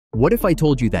What if I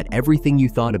told you that everything you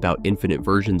thought about infinite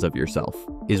versions of yourself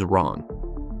is wrong?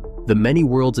 The many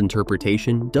worlds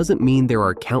interpretation doesn't mean there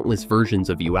are countless versions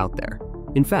of you out there.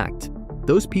 In fact,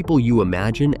 those people you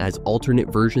imagine as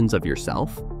alternate versions of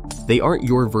yourself, they aren't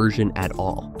your version at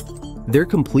all. They're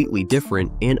completely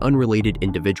different and unrelated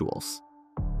individuals.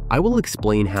 I will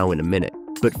explain how in a minute,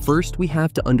 but first we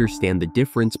have to understand the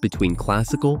difference between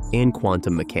classical and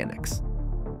quantum mechanics.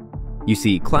 You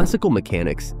see, classical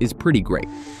mechanics is pretty great.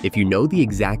 If you know the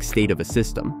exact state of a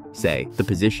system, say the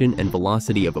position and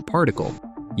velocity of a particle,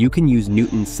 you can use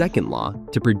Newton's second law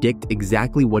to predict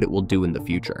exactly what it will do in the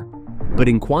future. But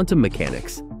in quantum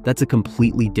mechanics, that's a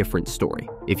completely different story.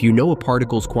 If you know a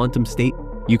particle's quantum state,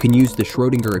 you can use the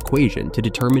Schrödinger equation to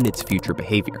determine its future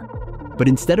behavior. But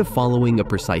instead of following a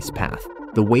precise path,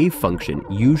 the wave function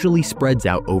usually spreads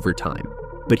out over time.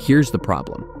 But here's the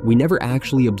problem. We never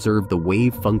actually observe the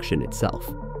wave function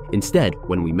itself. Instead,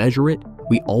 when we measure it,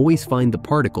 we always find the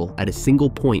particle at a single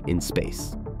point in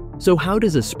space. So how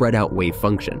does a spread-out wave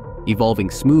function, evolving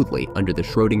smoothly under the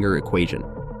Schrödinger equation,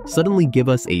 suddenly give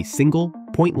us a single,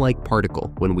 point-like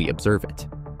particle when we observe it?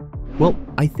 Well,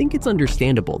 I think it's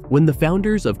understandable. When the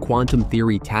founders of quantum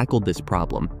theory tackled this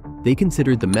problem, they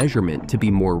considered the measurement to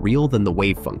be more real than the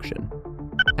wave function.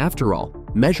 After all,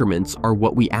 measurements are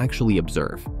what we actually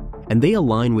observe, and they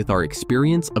align with our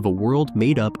experience of a world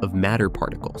made up of matter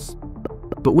particles.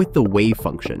 But with the wave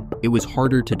function, it was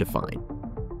harder to define.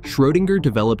 Schrödinger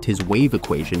developed his wave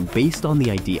equation based on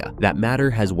the idea that matter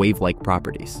has wave-like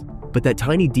properties. But that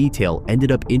tiny detail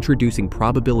ended up introducing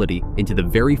probability into the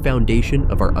very foundation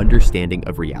of our understanding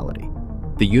of reality.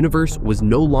 The universe was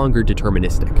no longer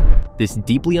deterministic. This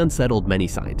deeply unsettled many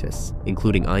scientists,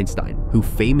 including Einstein, who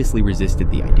famously resisted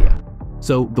the idea.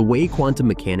 So the way quantum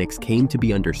mechanics came to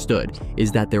be understood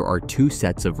is that there are two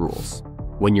sets of rules.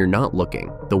 When you're not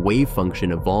looking, the wave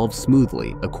function evolves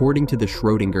smoothly according to the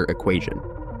Schrödinger equation.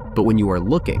 But when you are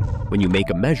looking, when you make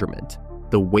a measurement,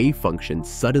 the wave function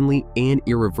suddenly and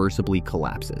irreversibly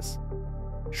collapses.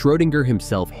 Schrödinger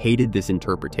himself hated this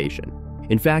interpretation.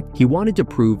 In fact, he wanted to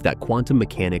prove that quantum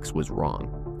mechanics was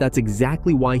wrong. That's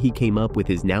exactly why he came up with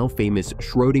his now famous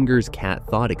Schrödinger's cat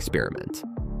thought experiment.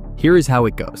 Here is how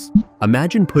it goes.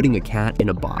 Imagine putting a cat in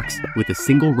a box with a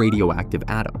single radioactive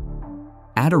atom.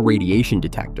 Add a radiation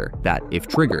detector that, if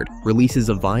triggered, releases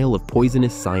a vial of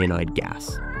poisonous cyanide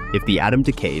gas. If the atom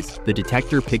decays, the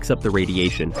detector picks up the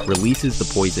radiation, releases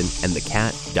the poison, and the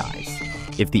cat dies.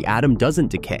 If the atom doesn't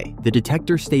decay, the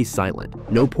detector stays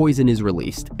silent, no poison is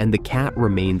released, and the cat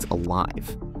remains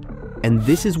alive. And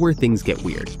this is where things get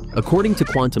weird. According to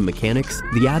quantum mechanics,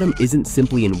 the atom isn't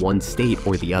simply in one state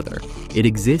or the other. It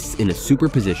exists in a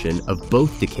superposition of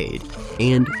both decayed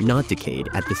and not decayed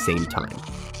at the same time.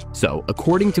 So,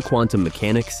 according to quantum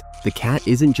mechanics, the cat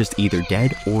isn't just either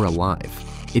dead or alive.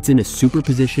 It's in a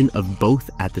superposition of both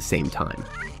at the same time.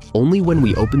 Only when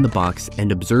we open the box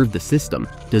and observe the system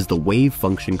does the wave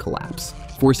function collapse,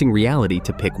 forcing reality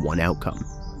to pick one outcome.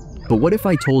 But what if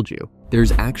I told you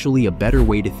there's actually a better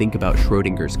way to think about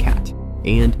Schrödinger's cat,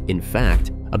 and, in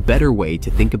fact, a better way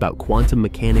to think about quantum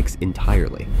mechanics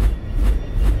entirely?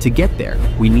 To get there,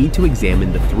 we need to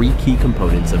examine the three key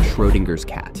components of Schrödinger's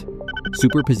cat: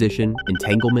 superposition,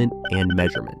 entanglement, and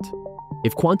measurement.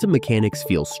 If quantum mechanics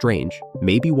feels strange,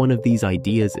 maybe one of these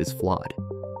ideas is flawed.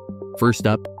 First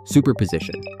up,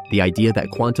 superposition, the idea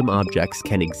that quantum objects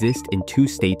can exist in two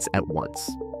states at once.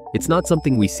 It's not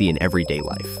something we see in everyday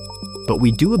life, but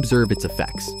we do observe its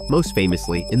effects, most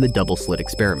famously in the double-slit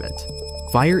experiment.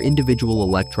 Fire individual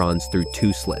electrons through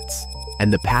two slits,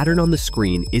 and the pattern on the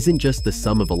screen isn't just the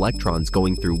sum of electrons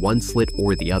going through one slit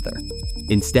or the other.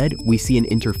 Instead, we see an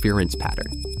interference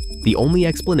pattern. The only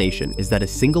explanation is that a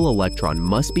single electron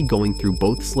must be going through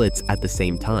both slits at the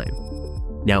same time.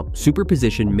 Now,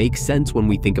 superposition makes sense when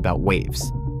we think about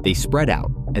waves. They spread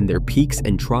out, and their peaks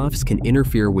and troughs can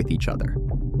interfere with each other.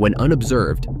 When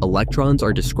unobserved, electrons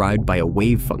are described by a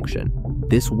wave function.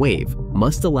 This wave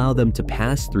must allow them to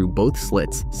pass through both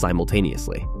slits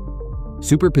simultaneously.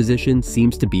 Superposition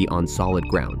seems to be on solid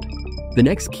ground. The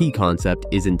next key concept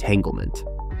is entanglement.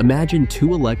 Imagine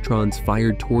two electrons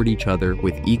fired toward each other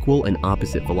with equal and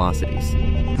opposite velocities.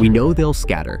 We know they'll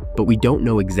scatter, but we don't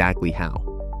know exactly how.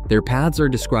 Their paths are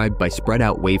described by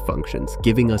spread-out wave functions,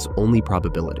 giving us only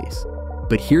probabilities.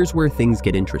 But here's where things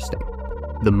get interesting.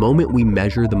 The moment we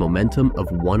measure the momentum of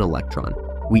one electron,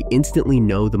 we instantly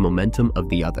know the momentum of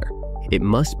the other. It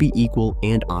must be equal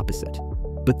and opposite.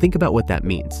 But think about what that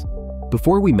means.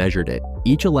 Before we measured it,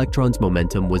 each electron's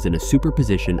momentum was in a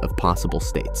superposition of possible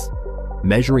states.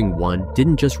 Measuring one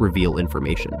didn't just reveal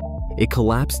information. It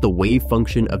collapsed the wave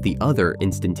function of the other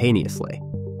instantaneously.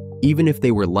 Even if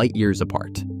they were light years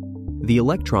apart, the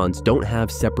electrons don't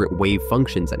have separate wave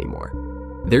functions anymore.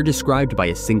 They're described by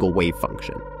a single wave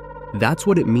function. That's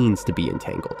what it means to be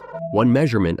entangled. One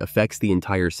measurement affects the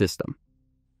entire system.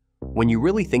 When you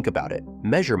really think about it,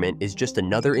 measurement is just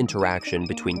another interaction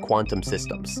between quantum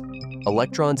systems.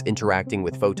 Electrons interacting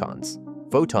with photons,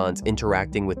 photons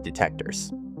interacting with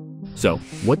detectors. So,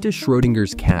 what does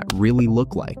Schrödinger's cat really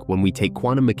look like when we take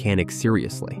quantum mechanics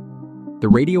seriously? The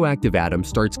radioactive atom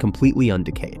starts completely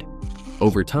undecayed.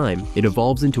 Over time, it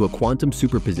evolves into a quantum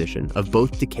superposition of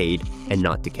both decayed and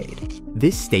not decayed.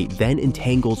 This state then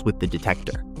entangles with the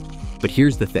detector. But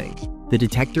here's the thing, the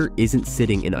detector isn't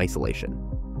sitting in isolation.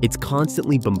 It's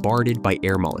constantly bombarded by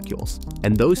air molecules,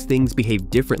 and those things behave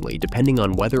differently depending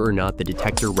on whether or not the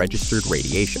detector registered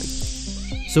radiation.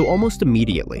 So almost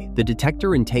immediately, the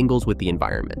detector entangles with the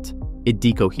environment. It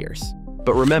decoheres.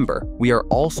 But remember, we are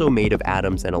also made of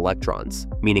atoms and electrons,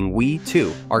 meaning we,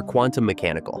 too, are quantum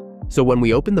mechanical. So when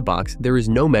we open the box, there is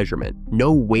no measurement,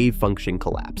 no wave function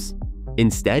collapse.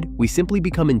 Instead, we simply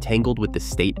become entangled with the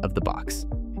state of the box.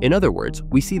 In other words,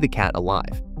 we see the cat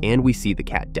alive, and we see the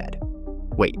cat dead.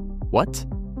 Wait, what?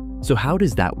 So how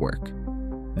does that work?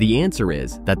 The answer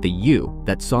is that the you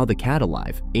that saw the cat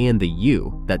alive and the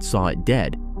you that saw it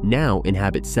dead now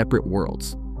inhabit separate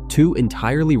worlds, two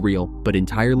entirely real but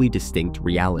entirely distinct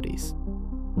realities.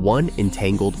 One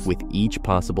entangled with each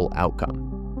possible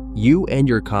outcome. You and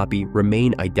your copy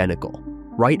remain identical,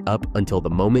 right up until the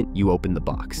moment you open the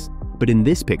box. But in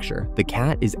this picture, the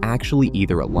cat is actually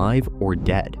either alive or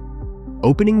dead.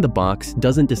 Opening the box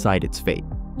doesn't decide its fate.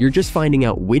 You're just finding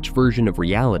out which version of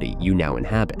reality you now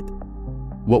inhabit.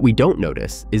 What we don't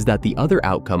notice is that the other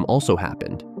outcome also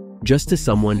happened, just to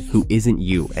someone who isn't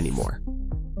you anymore.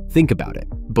 Think about it.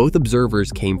 Both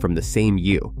observers came from the same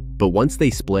you, but once they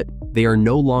split, they are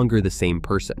no longer the same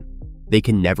person. They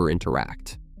can never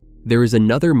interact. There is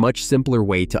another much simpler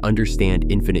way to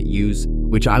understand infinite yous,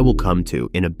 which I will come to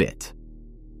in a bit.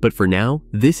 But for now,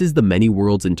 this is the many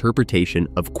worlds interpretation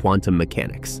of quantum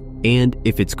mechanics. And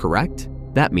if it's correct,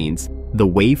 that means the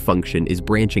wave function is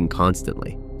branching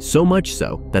constantly, so much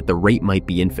so that the rate might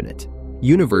be infinite.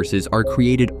 Universes are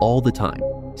created all the time,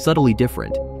 subtly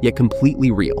different, yet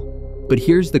completely real. But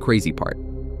here's the crazy part.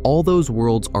 All those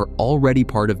worlds are already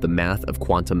part of the math of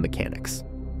quantum mechanics.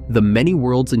 The many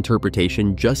worlds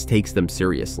interpretation just takes them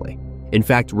seriously. In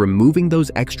fact, removing those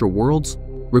extra worlds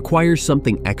requires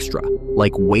something extra,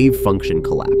 like wave function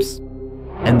collapse.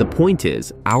 And the point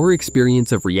is, our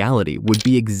experience of reality would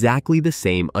be exactly the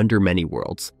same under many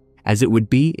worlds, as it would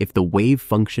be if the wave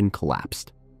function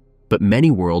collapsed. But many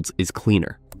worlds is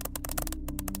cleaner.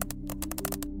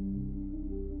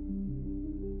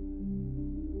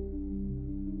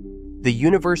 The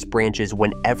universe branches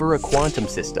whenever a quantum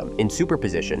system in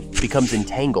superposition becomes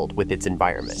entangled with its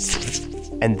environment.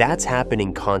 And that's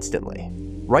happening constantly.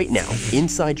 Right now,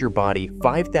 inside your body,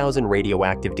 5,000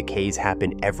 radioactive decays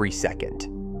happen every second.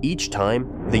 Each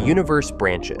time, the universe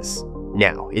branches.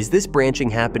 Now, is this branching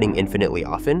happening infinitely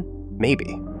often?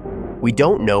 Maybe. We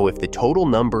don't know if the total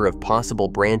number of possible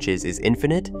branches is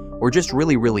infinite or just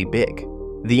really, really big.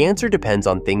 The answer depends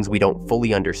on things we don't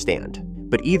fully understand.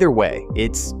 But either way,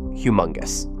 it's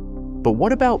humongous. But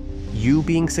what about you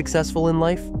being successful in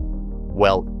life?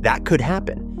 Well, that could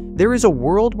happen. There is a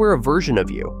world where a version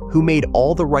of you who made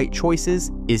all the right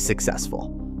choices is successful.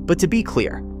 But to be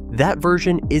clear, that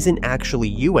version isn't actually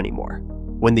you anymore.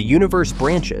 When the universe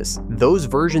branches, those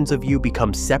versions of you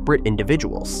become separate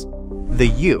individuals. The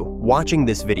you watching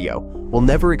this video will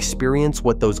never experience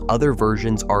what those other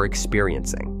versions are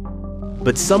experiencing.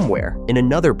 But somewhere, in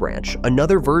another branch,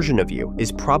 another version of you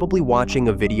is probably watching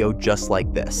a video just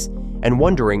like this, and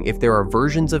wondering if there are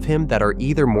versions of him that are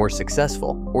either more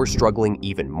successful or struggling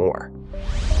even more.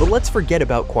 But let's forget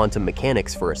about quantum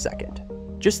mechanics for a second.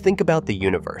 Just think about the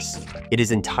universe. It is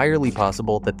entirely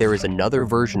possible that there is another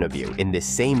version of you in this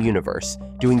same universe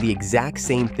doing the exact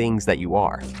same things that you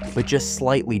are, but just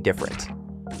slightly different.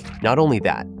 Not only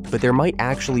that, but there might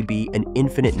actually be an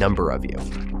infinite number of you.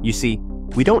 You see,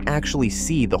 we don't actually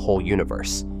see the whole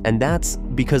universe, and that's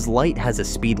because light has a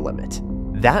speed limit.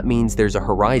 That means there's a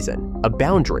horizon, a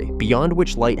boundary beyond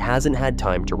which light hasn't had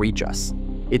time to reach us.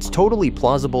 It's totally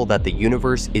plausible that the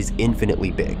universe is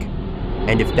infinitely big.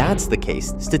 And if that's the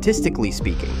case, statistically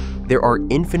speaking, there are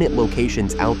infinite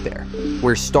locations out there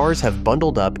where stars have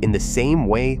bundled up in the same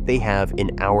way they have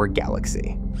in our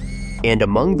galaxy. And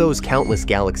among those countless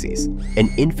galaxies, an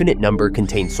infinite number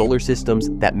contain solar systems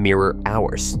that mirror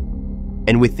ours.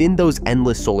 And within those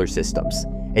endless solar systems,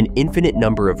 an infinite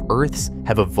number of Earths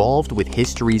have evolved with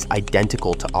histories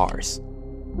identical to ours.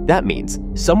 That means,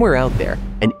 somewhere out there,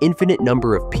 an infinite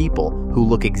number of people who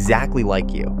look exactly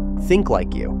like you, think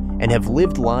like you, and have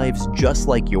lived lives just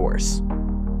like yours,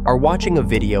 are watching a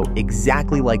video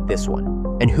exactly like this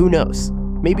one. And who knows,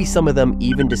 maybe some of them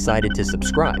even decided to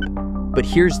subscribe. But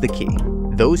here's the key.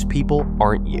 Those people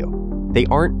aren't you. They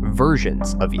aren't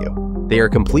versions of you. They are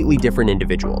completely different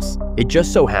individuals. It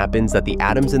just so happens that the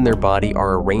atoms in their body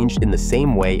are arranged in the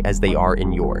same way as they are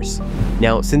in yours.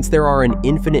 Now, since there are an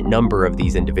infinite number of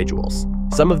these individuals,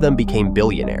 some of them became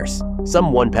billionaires,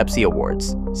 some won Pepsi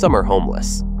awards, some are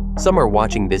homeless, some are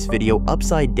watching this video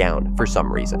upside down for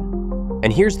some reason.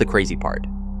 And here's the crazy part.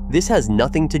 This has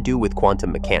nothing to do with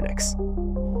quantum mechanics.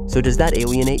 So does that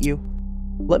alienate you?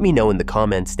 Let me know in the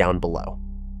comments down below.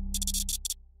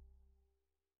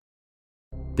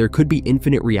 There could be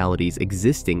infinite realities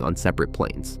existing on separate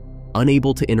planes,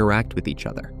 unable to interact with each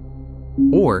other.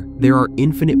 Or there are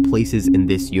infinite places in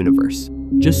this universe,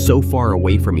 just so far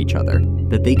away from each other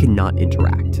that they cannot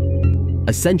interact,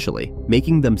 essentially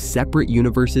making them separate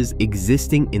universes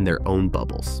existing in their own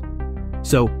bubbles.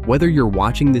 So whether you're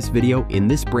watching this video in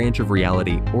this branch of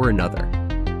reality or another,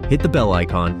 hit the bell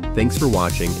icon. Thanks for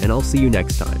watching, and I'll see you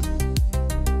next time.